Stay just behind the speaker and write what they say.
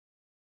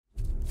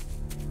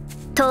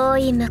遠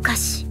い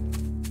昔、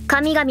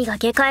神々が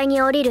下界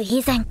に降りる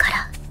以前か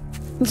ら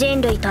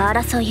人類と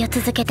争いを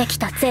続けてき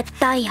た絶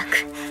対悪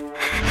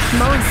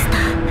モンスタ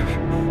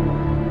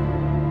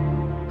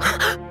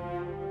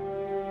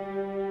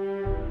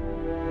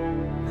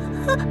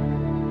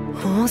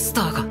ー。モンス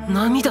ターが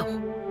涙を。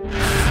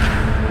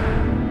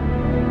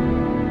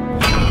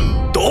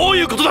どう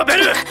いうことだベ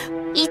ル。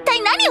一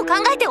体何を考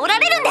えておら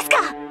れるんですか。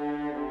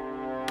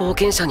冒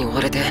険者に追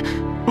われて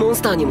モン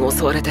スターにも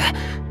襲われて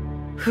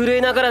震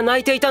えながら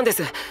泣いていたんで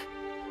す。モン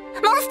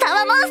スター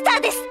はモンスタ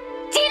ーです。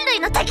人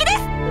類の敵で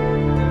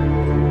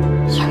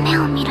す。夢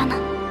を見るの、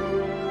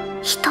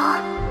人を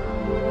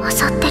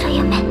襲ってる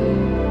夢。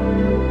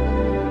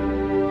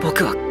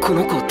僕はこ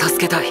の子を助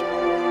けたい。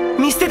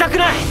見捨てたく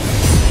ない。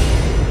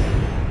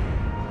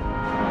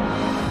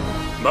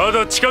ま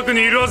だ近く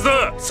にいるはず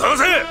だ。探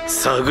せ。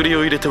探り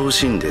を入れてほ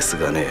しいんです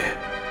がね。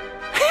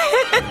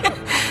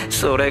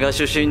それが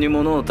主審に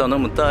物を頼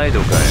む態度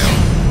かよ。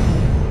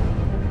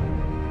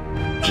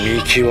見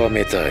極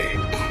めたい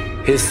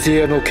ヘス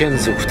ティアの眷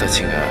属た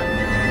ちが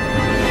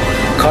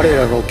彼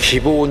らの希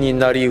望に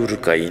なりうる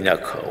か否か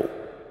を。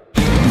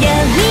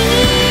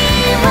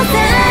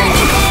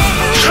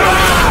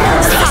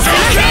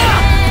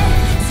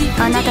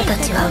あなたた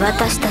ちは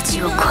私た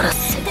ちを殺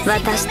す、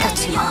私た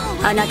ちも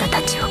あなた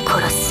たちを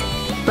殺す。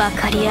分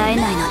かり合え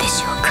ないので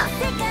しょうか。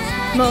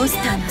モンス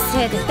ターの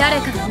せいで誰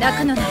かが泣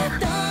くのなら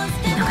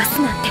見逃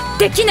すなん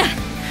てできない。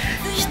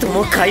人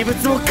も怪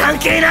物も関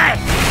係ない。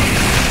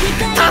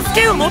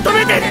助けを求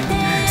めてる、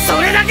そ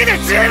れだけで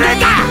十分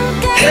だ。